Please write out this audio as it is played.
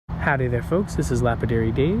Howdy there folks, this is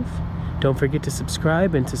Lapidary Dave. Don't forget to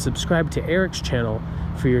subscribe and to subscribe to Erik's channel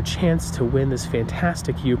for your chance to win this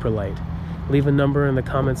fantastic Yooperlite. Leave a number in the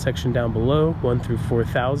comment section down below, 1 through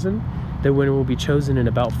 4,000. The winner will be chosen in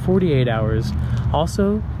about 48 hours.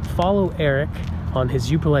 Also, follow Erik on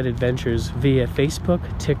his Yooperlite adventures via Facebook,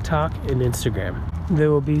 TikTok, and Instagram.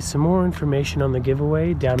 There will be some more information on the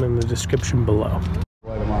giveaway down in the description below.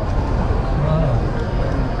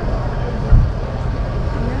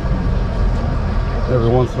 Every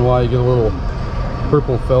once in a while you get a little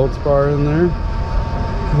purple feldspar in there.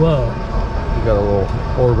 Whoa. You got a little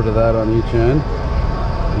orbit of that on each end.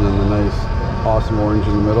 And then the nice, awesome orange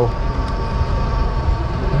in the middle.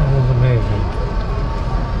 That was amazing.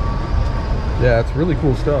 Yeah, it's really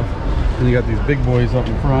cool stuff. And you got these big boys up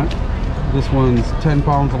in front. This one's 10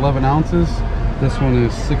 pounds, 11 ounces. This one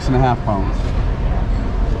is 6.5 pounds.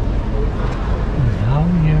 How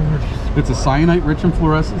you ever... It's a cyanite rich in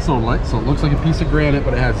fluorescent sodalite, so it looks like a piece of granite,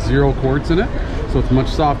 but it has 0 quartz in it, so it's much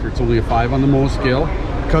softer. It's only a 5 on the Mohs scale.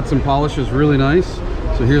 Cuts and polish is really nice.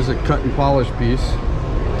 So here's a cut and polish piece.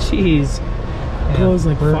 Jeez, glows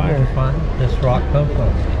like Where fire. did you find this rock come from?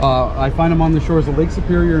 I find them on the shores of Lake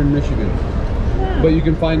Superior in Michigan. Yeah. But you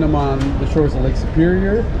can find them on the shores of Lake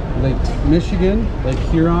Superior, Lake Michigan, Lake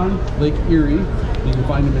Huron, Lake Erie. You can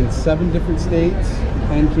find them in 7 different states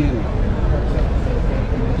and Canada.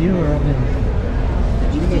 You were up in...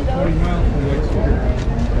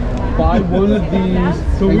 Buy one of these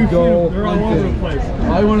and go hunting.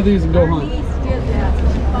 Buy one of these and go hunt.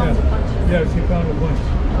 Yes, you found a bunch.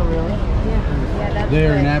 Oh, really? Yeah.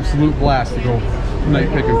 They're an absolute blast to go night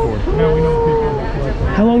picking for. Yeah, we know people.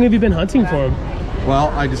 How long have you been hunting for them? Well,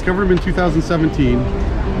 I discovered them in 2017,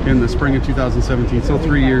 in the spring of 2017, so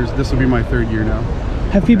 3 years. This will be my 3rd year now.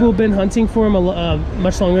 Have people been hunting for them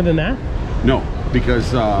much longer than that? No,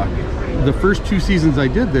 because the first 2 seasons I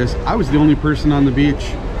did this, I was the only person on the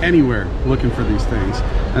beach anywhere looking for these things.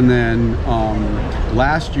 And then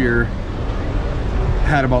last year,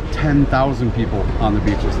 had about 10,000 people on the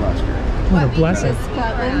beaches last year. What a blessing.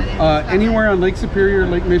 Anywhere on Lake Superior,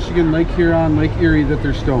 Lake Michigan, Lake Huron, Lake Erie that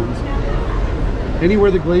there's stones. Anywhere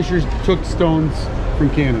the glaciers took stones from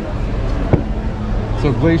Canada.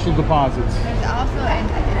 So glacial deposits. There's also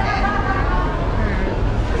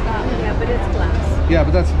yeah, but it's glass. Yeah,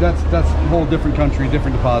 but that's a whole different country,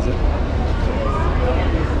 different deposit.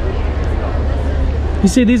 You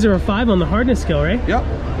say these are a 5 on the hardness scale, right? Yep.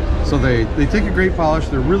 So they take a great polish.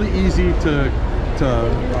 They're really easy to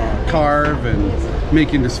carve and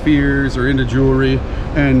make into spheres or into jewelry,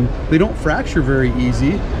 and they don't fracture very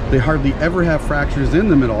easy. They hardly ever have fractures in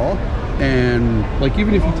them at all. And like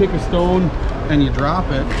even if you take a stone and you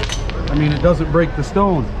drop it, I mean it doesn't break the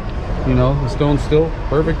stone. You know, the stone's still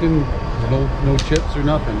perfect and no chips or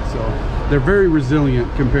nothing. So they're very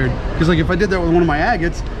resilient compared, because like if I did that with one of my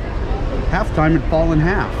agates, half the time it'd fall in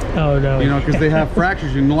half. Oh no. You know, because they have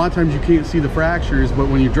fractures, and a lot of times you can't see the fractures, but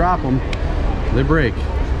when you drop them, they break,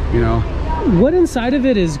 you know. What inside of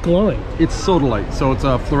it is glowing? It's sodalite, so it's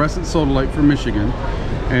a fluorescent sodalite from Michigan.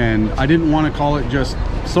 And I didn't want to call it just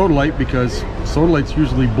sodalite because sodalite's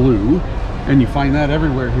usually blue, and you find that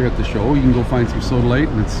everywhere here at the show. You can go find some sodalite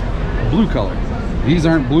and it's blue color. These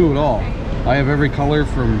aren't blue at all. I have every color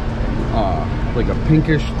from like a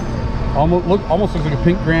pinkish, almost looks like a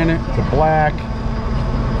pink granite to black,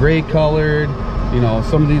 gray colored. You know,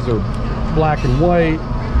 some of these are black and white,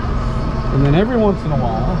 and then every once in a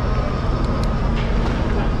while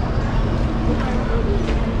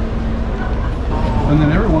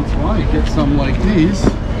you get some like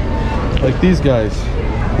these guys,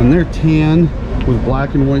 and they're tan with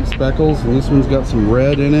black and white speckles, and this one's got some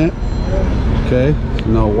red in it. Okay, so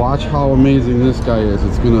now watch how amazing this guy is.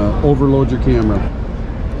 It's gonna overload your camera.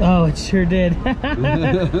 Oh, it sure did.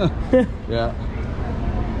 Yeah.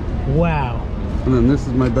 Wow. And then this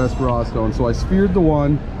is my best raw stone. So I sphered the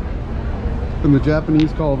one, and the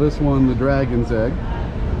Japanese call this one the dragon's egg.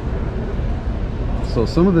 So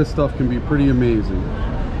some of this stuff can be pretty amazing.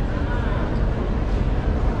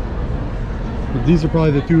 But these are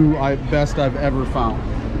probably the 2 best I've ever found.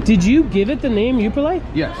 Did you give it the name Yooperlite?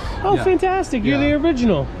 Yes. Oh, yeah. fantastic. You're the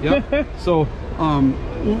original. Yep. So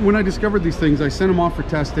when I discovered these things, I sent them off for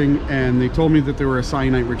testing, and they told me that they were a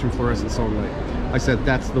cyanite rich in fluorescent sodalite. I said,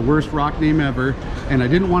 that's the worst rock name ever, and I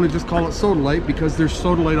didn't want to just call it sodalite because there's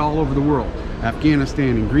sodalite all over the world.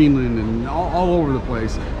 Afghanistan and Greenland and all over the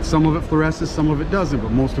place. Some of it fluoresces, some of it doesn't,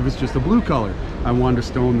 but most of it's just a blue color. I wanted a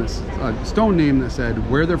stone name that said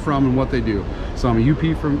where they're from and what they do. So I'm a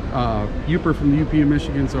Yooper from the UP of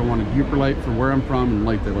Michigan, so I wanted Yooperlite for where I'm from and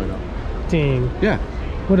light they light up. Dang. Yeah.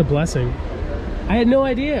 What a blessing. I had no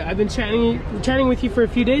idea. I've been chatting with you for a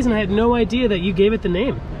few days, and I had no idea that you gave it the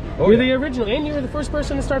name. Oh, You're yeah. the original, and you were the first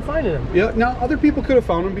person to start finding them. Yeah, now other people could have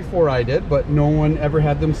found them before I did, but no one ever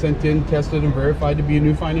had them sent in, tested, and verified to be a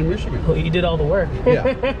new find in Michigan. Well, you did all the work.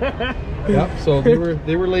 Yeah. Yep, so they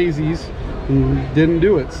were lazies and didn't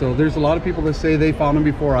do it. So there's a lot of people that say they found them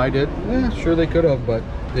before I did. Yeah, sure they could have, but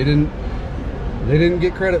they didn't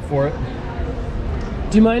get credit for it.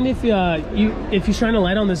 Do you mind if you shine a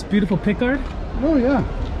light on this beautiful pickguard? Oh yeah.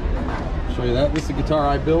 I'll show you that. This is a guitar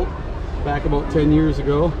I built back about 10 years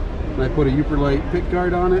ago. And I put a Yooperlite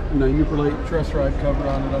pickguard on it and a Yooperlite truss rod cover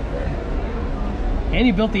on it up there. And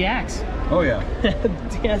you built the axe. Oh yeah.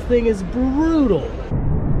 That thing is brutal.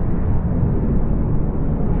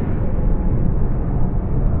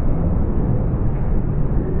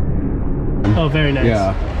 Oh, very nice.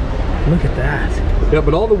 Yeah. Look at that. Yeah,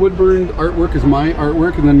 but all the wood burned artwork is my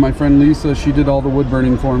artwork, and then my friend Lisa, she did all the wood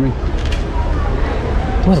burning for me.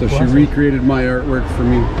 What So a she blessing. recreated my artwork for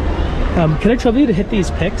me. Can I trouble you to hit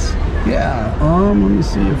these picks? Yeah. Let me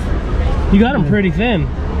see if You got them pretty thin.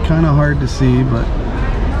 kind of hard to see, but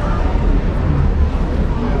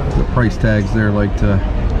the price tags there like to.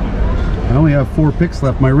 I only have 4 picks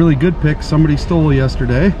left. My really good picks somebody stole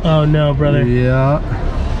yesterday. Oh no, brother. Yeah.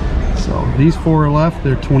 So these 4 are left.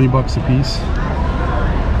 They're 20 bucks a piece.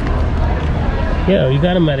 Yeah, you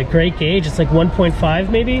got them at a great gauge. It's like 1.5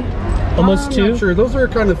 maybe, almost I'm 2. not sure. Those are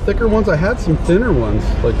kind of thicker ones. I had some thinner ones.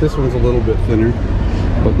 Like this one's a little bit thinner,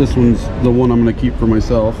 but this one's the one I'm going to keep for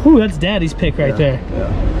myself. Ooh, that's Daddy's pick right Yeah.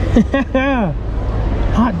 there.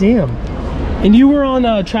 Hot damn. And you were on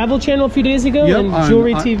Travel Channel a few days ago and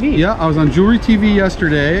Jewelry TV. Yeah, I was on Jewelry TV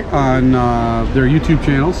yesterday on their YouTube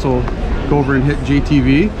channel. So go over and hit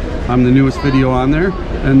JTV. I'm the newest video on there.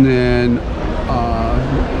 And then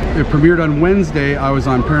it premiered on Wednesday. I was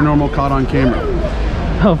on Paranormal Caught on Camera.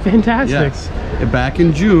 Oh, fantastic. Yes. Back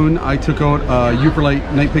in June, I took out a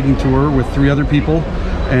Yooperlite night picking tour with 3 other people,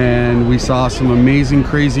 and we saw some amazing,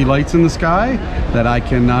 crazy lights in the sky that I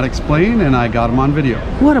cannot explain, and I got them on video.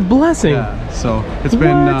 What a blessing. Yeah. So it's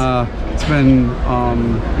been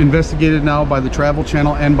investigated now by the Travel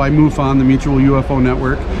Channel and by MUFON, the Mutual UFO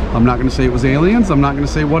Network. I'm not going to say it was aliens. I'm not going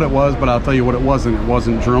to say what it was, but I'll tell you what it wasn't. It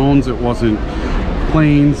wasn't drones. It wasn't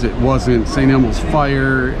planes. It wasn't St. Elmo's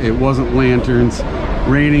fire. It wasn't lanterns.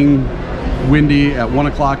 Raining, windy at 1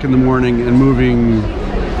 o'clock in the morning and moving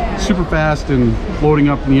super fast and floating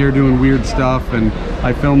up in the air doing weird stuff. And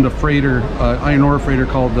I filmed a freighter, iron ore freighter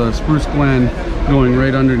called the Spruce Glen, going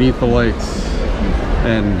right underneath the lights.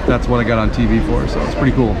 And that's what I got on TV for, so it's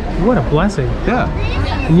pretty cool. What a blessing. Yeah.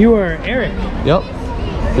 And you are Eric. Yep.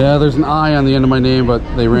 Yeah, there's an I on the end of my name, but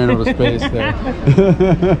they ran out of space there.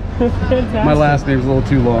 My last name's a little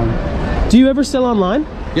too long. Do you ever sell online?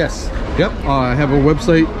 Yes. Yep. I have a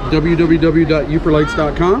website,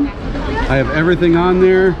 www.yooperlites.com. I have everything on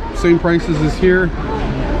there, same prices as here.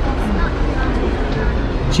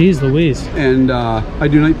 Jeez Louise. And I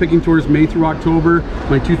do night picking tours May through October.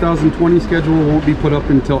 My 2020 schedule won't be put up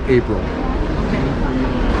until April.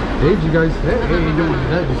 Hey, did you guys, hey, you doing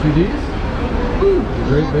that? Did you see these?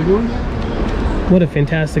 Great big ones. What a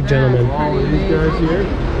fantastic gentleman. All of these guys here.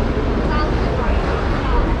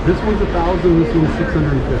 This one's 1,000, this one's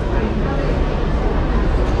 650.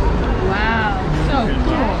 Wow. So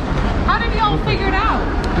cool. How did y'all figure it out?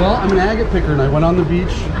 Well, I'm an agate picker, and I went on the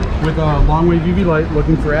beach with a long wave UV light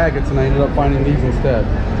looking for agates, and I ended up finding these instead.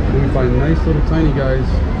 And we find nice little tiny guys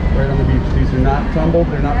right on the beach. These are not tumbled,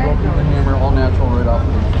 they're not broken with a hammer, all natural right off the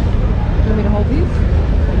beach. Do you want me to hold these?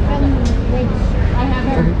 I have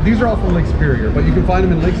her. These are all from Lake Superior, but you can find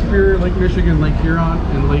them in Lake Superior, Lake Michigan, Lake Huron,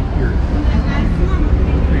 and Lake Erie.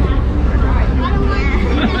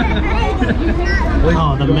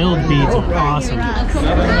 Oh, the milled beads are awesome. Well,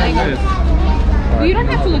 you don't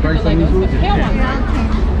have to look at the Legos, but the pale ones.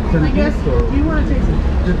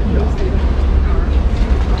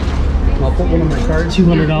 I'll put one of my cards.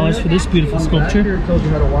 $200 for this beautiful sculpture. Here it tells you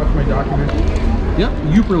how to watch my document. Yep,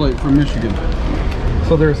 Yooperlite from Michigan.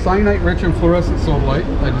 So they're cyanite-rich and fluorescent sodalite.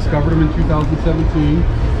 I discovered them in 2017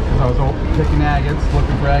 because I was out picking agates,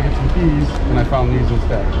 looking for agates and keys, and I found these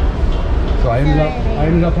instead. So I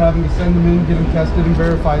ended up having to send them in, get them tested and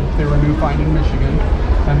verified that they were a new find in Michigan.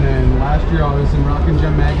 And then last year I was in Rock and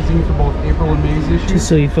Gem magazine for both April and May's issues. Just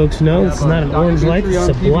so you folks know, it's not an orange light, it's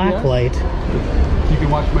a black light. You can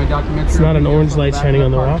watch my documentary. It's not an orange light shining on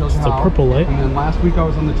the rocks, it's a purple light. And then last week I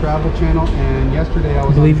was on the Travel Channel, and yesterday I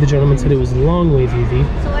was I believe the gentleman said it was long wave UV.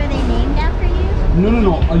 So are they named after you?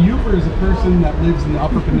 No. A Yooper is a person that lives in the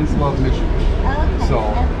Upper Peninsula of Michigan. Okay. So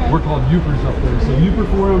we're called Yoopers up there. So Yooper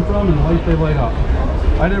for where I'm from, and light they light up.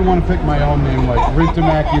 I didn't want to pick my own name like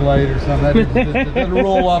Rintamaki Light or something. That doesn't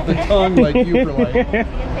roll off the tongue like Yooperlites.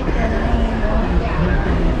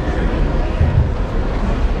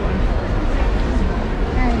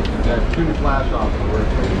 Yeah, turn the flash off to work.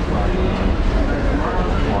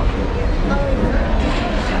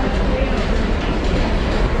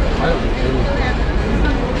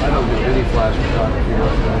 I don't do any flash photography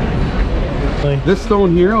like that. This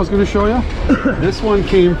stone here I was going to show you, this one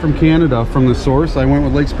came from Canada, from the source. I went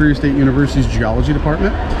with Lake Superior State University's geology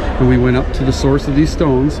department, and we went up to the source of these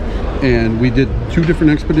stones, and we did 2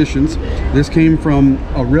 different expeditions. This came from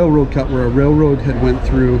a railroad cut where a railroad had went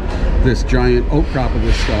through this giant outcrop of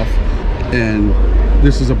this stuff, and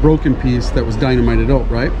this is a broken piece that was dynamited out,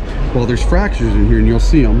 right? Well, there's fractures in here, and you'll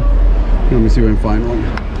see them. Let me see if I can find one.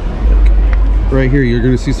 Right here, you're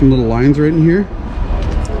going to see some little lines right in here.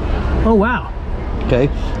 Oh, wow. Okay,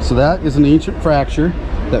 so that is an ancient fracture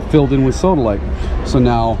that filled in with sodalite. So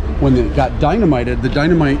now, when it got dynamited, the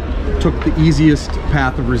dynamite took the easiest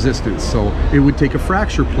path of resistance. So it would take a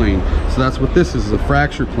fracture plane. So that's what this is a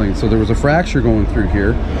fracture plane. So there was a fracture going through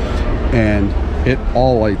here, and it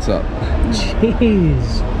all lights up.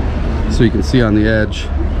 Jeez. So you can see on the edge.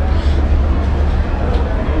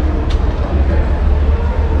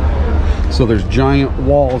 So there's giant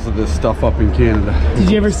walls of this stuff up in Canada. Did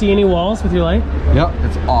you ever see any walls with your light? Yep,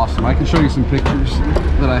 it's awesome. I can show you some pictures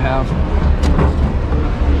that I have.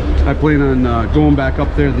 I plan on going back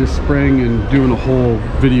up there this spring and doing a whole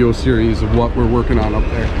video series of what we're working on up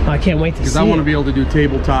there. I can't wait to see it. Because I want to be able to do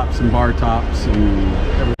tabletops and bar tops and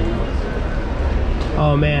everything else.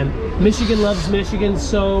 Oh man, Michigan loves Michigan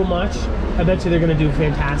so much. I bet you they're going to do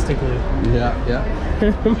fantastically. Yeah, yeah.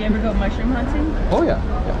 Did you ever go mushroom hunting? Oh yeah,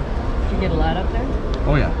 yeah. Did you get a lot up there?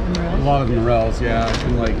 Oh yeah, a lot of morels, yeah,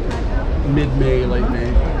 in like mid-May, late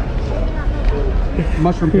May.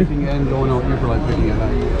 Mushroom picking and going out Yooperlite picking at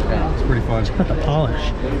night. Yeah, it's pretty fun. Got the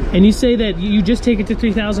polish. And you say that you just take it to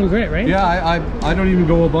 3,000 grit, right? Yeah, I don't even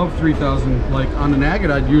go above 3,000. Like on an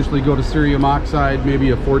agate, I'd usually go to cerium oxide, maybe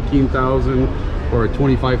a 14,000 or a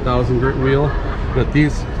 25,000 grit wheel. But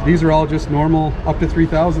these are all just normal up to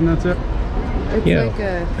 3,000. That's it. It's like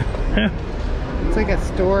a. It's like a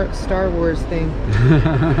Star Wars thing.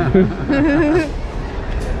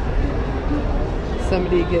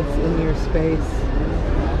 Somebody gets in your space.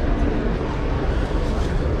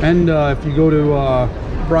 And if you go to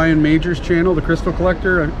Brian Major's channel, The Crystal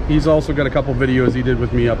Collector, he's also got a couple videos he did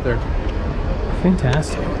with me up there.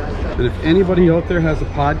 Fantastic. And if anybody out there has a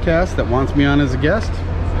podcast that wants me on as a guest,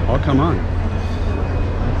 I'll come on.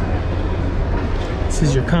 This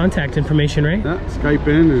is your contact information, right? Yeah, Skype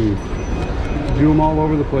in and do them all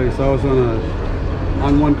over the place. I was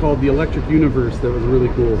on one called The Electric Universe that was really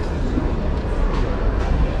cool.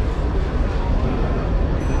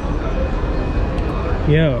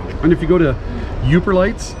 Yo. And if you go to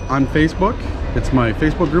Yooperlites on Facebook, it's my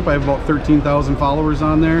Facebook group. I have about 13,000 followers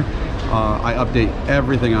on there. I update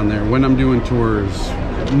everything on there. When I'm doing tours,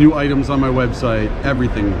 new items on my website,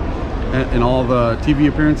 everything. And all the TV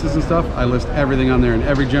appearances and stuff, I list everything on there. And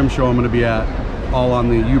every gem show I'm going to be at, all on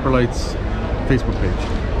the Yooperlites Facebook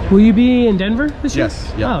page. Will you be in Denver this year?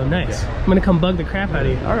 Yes. Yeah. Oh, nice. Yeah. I'm going to come bug the crap out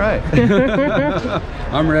of you. All right.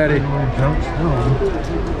 I'm ready.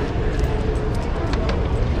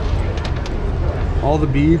 All the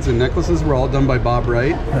beads and necklaces were all done by Bob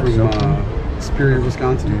Wright from Superior,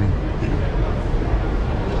 Wisconsin.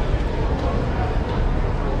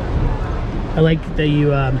 I like that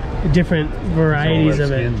you different varieties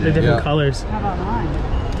of it, the different colors. How about mine?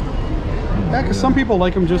 Yeah, because some people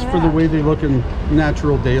like them just for the way they look in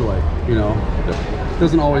natural daylight, you know. It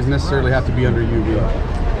doesn't always necessarily have to be under UV.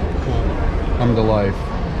 Come to life.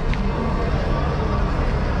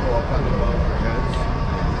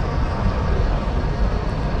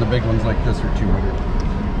 The big ones like this are 200.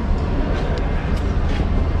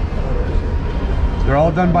 They're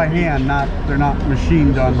all done by hand, they're not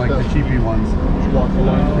machine done like the cheapy ones.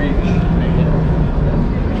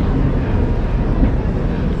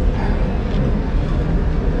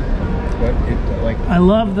 I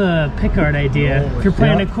love the pickguard idea. If you're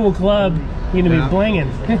playing a cool club, you're gonna be blinging.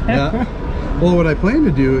 Yeah. Well, what I plan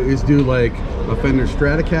to do is do like a Fender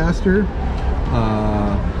Stratocaster,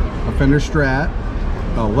 a Fender Strat,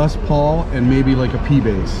 a Les Paul, and maybe like a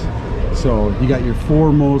P-Bass. So you got your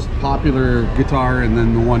 4 most popular guitar and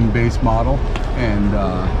then the 1 bass model, and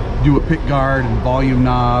do a pick guard and volume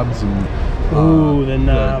knobs and the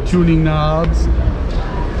knobs, the tuning knobs.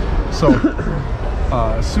 So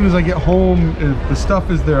as soon as I get home, if the stuff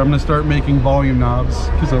is there, I'm gonna start making volume knobs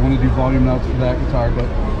because I want to do volume knobs for that guitar. But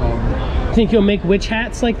Think you'll make witch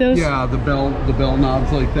hats like those? Yeah, the bell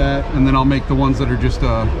knobs like that, and then I'll make the ones that are just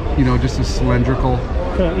you know, just a cylindrical.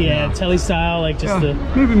 Yeah, telly style, like just the.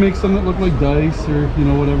 Maybe make some that look like dice, or you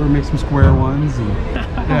know, whatever. Make some square ones, and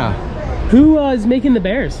yeah. Who is making the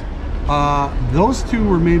bears? Those two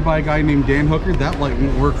were made by a guy named Dan Hooker. That light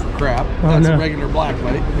won't work for crap. Oh, That's no. a regular black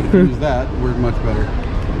light, but if you use that, it worked much better.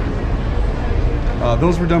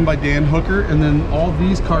 Those were done by Dan Hooker, and then all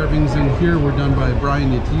these carvings in here were done by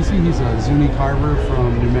Brian Yatisi. He's a Zuni carver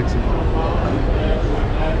from New Mexico.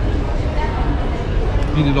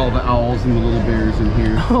 He did all the owls and the little bears in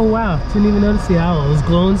here. Oh wow, didn't even notice the owl. It was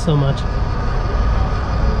glowing so much.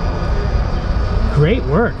 Great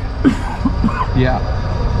work. Yeah.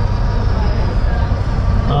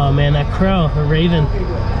 Oh man, that crow, the raven.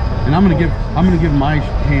 And I'm gonna give my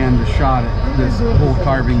hand a shot at this whole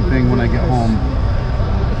carving thing when I get home.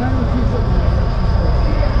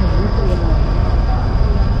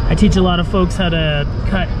 I teach a lot of folks how to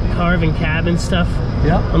cut, carve, and cabin stuff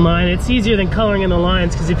online. It's easier than coloring in the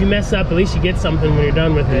lines, because if you mess up, at least you get something when you're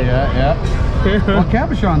done with it. Yeah. Well,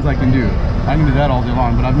 cabochons I can do. I can do that all day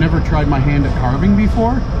long, but I've never tried my hand at carving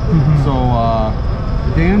before. So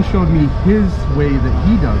Dan showed me his way that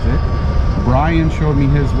he does it. Brian showed me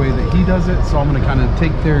his way that he does it. So I'm going to kind of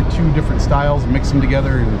take their two different styles, mix them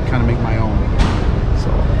together, and kind of make my own. So.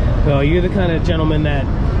 Well, you're the kind of gentleman that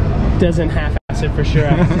doesn't half-ass it for sure.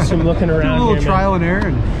 Just from looking around Do a little here, trial and error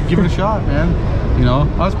and give it a shot, man. You know,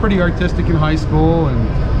 I was pretty artistic in high school, and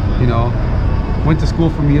you know, went to school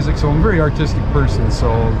for music, so I'm a very artistic person. So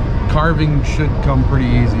carving should come pretty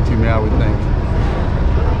easy to me, I would think.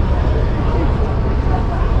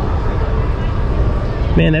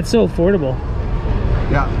 Man, that's so affordable.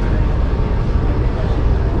 Yeah.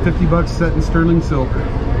 $50 set in sterling silver.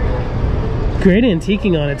 Great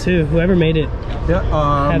antiquing on it too. Whoever made it.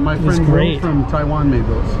 Yeah, my friend Will from Taiwan made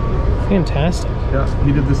those. Fantastic. Yeah,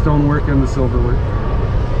 he did the stone work and the silver work.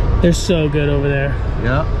 They're so good over there.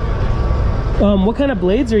 Yeah. What kind of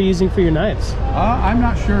blades are you using for your knives? I'm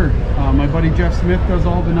not sure. My buddy Jeff Smith does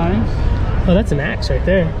all the knives. Oh, that's an axe right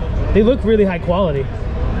there. They look really high quality.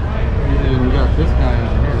 And we got this guy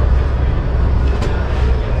over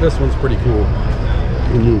here. This one's pretty cool.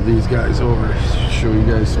 We'll move these guys over, show you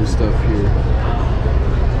guys some stuff here.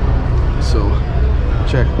 So,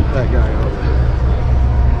 check that guy out.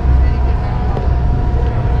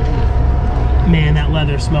 Man, that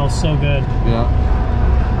leather smells so good. Yeah.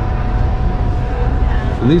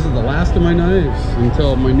 And these are the last of my knives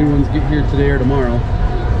until my new ones get here today or tomorrow.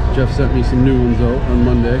 Jeff sent me some new ones out on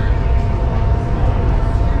Monday.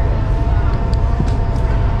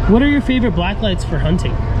 What are your favorite black lights for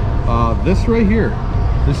hunting? This right here.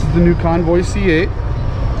 This is the new Convoy C8.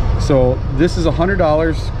 So this is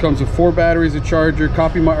 $100. Comes with 4 batteries, a charger,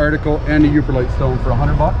 copy my article, and a Yooperlite stone for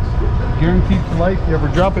 $100. Guaranteed for life. You ever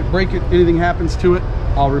drop it, break it, anything happens to it,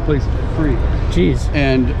 I'll replace it for free. Jeez.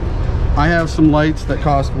 And I have some lights that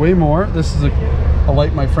cost way more. This is a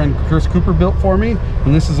light my friend Chris Cooper built for me,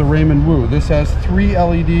 and this is a Raymond Wu. This has 3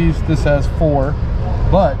 LEDs, this has 4,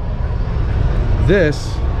 but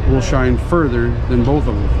this will shine further than both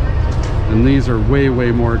of them. And these are way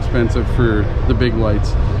more expensive for the big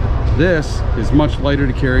lights. This is much lighter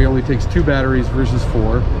to carry, only takes 2 batteries versus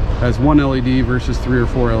 4, has 1 LED versus 3 or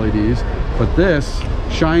 4 LEDs, but this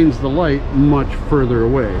shines the light much further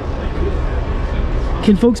away.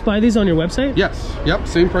 Can folks buy these on your website? Yes, yep,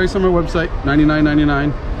 same price on my website,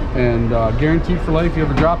 $99.99, and guaranteed for life. You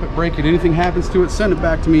ever drop it, break it, anything happens to it, send it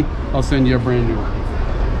back to me, I'll send you a brand new one.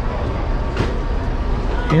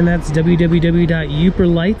 And that's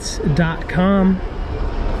www.yooperlites.com.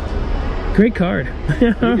 Great card.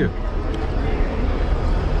 Thank you.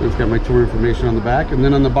 It's got my tour information on the back, and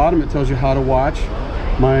then on the bottom it tells you how to watch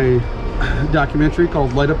my documentary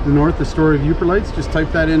called Light Up the North, the story of Yooperlites. Just type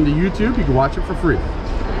that into YouTube, you can watch it for free.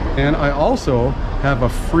 And I also have a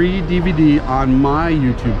free DVD on my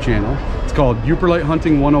YouTube channel. It's called Yooperlite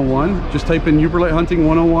Hunting 101. Just type in Yooperlite Hunting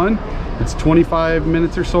 101. It's 25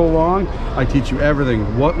 minutes or so long. I teach you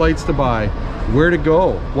everything: what lights to buy, where to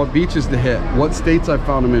go, what beaches to hit, what states I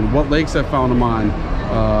found them in, what lakes I found them on,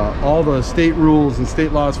 all the state rules and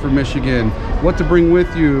state laws for Michigan, what to bring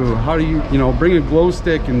with you, how do you bring a glow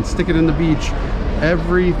stick and stick it in the beach.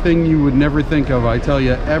 Everything you would never think of. I tell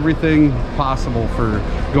you, everything possible for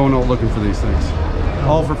going out looking for these things.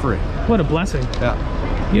 All for free. What a blessing. Yeah.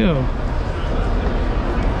 Yo.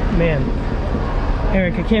 Man.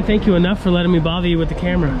 Eric, I can't thank you enough for letting me bother you with the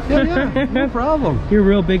camera. Yeah, no problem. You're a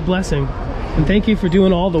real big blessing. And thank you for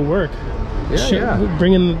doing all the work. Yeah.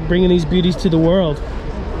 Bringing these beauties to the world.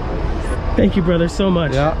 Thank you, brother, so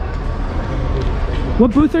much. Yeah.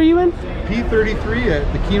 What booth are you in? P33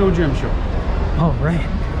 at the Keno Gem Show. Oh,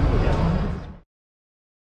 right.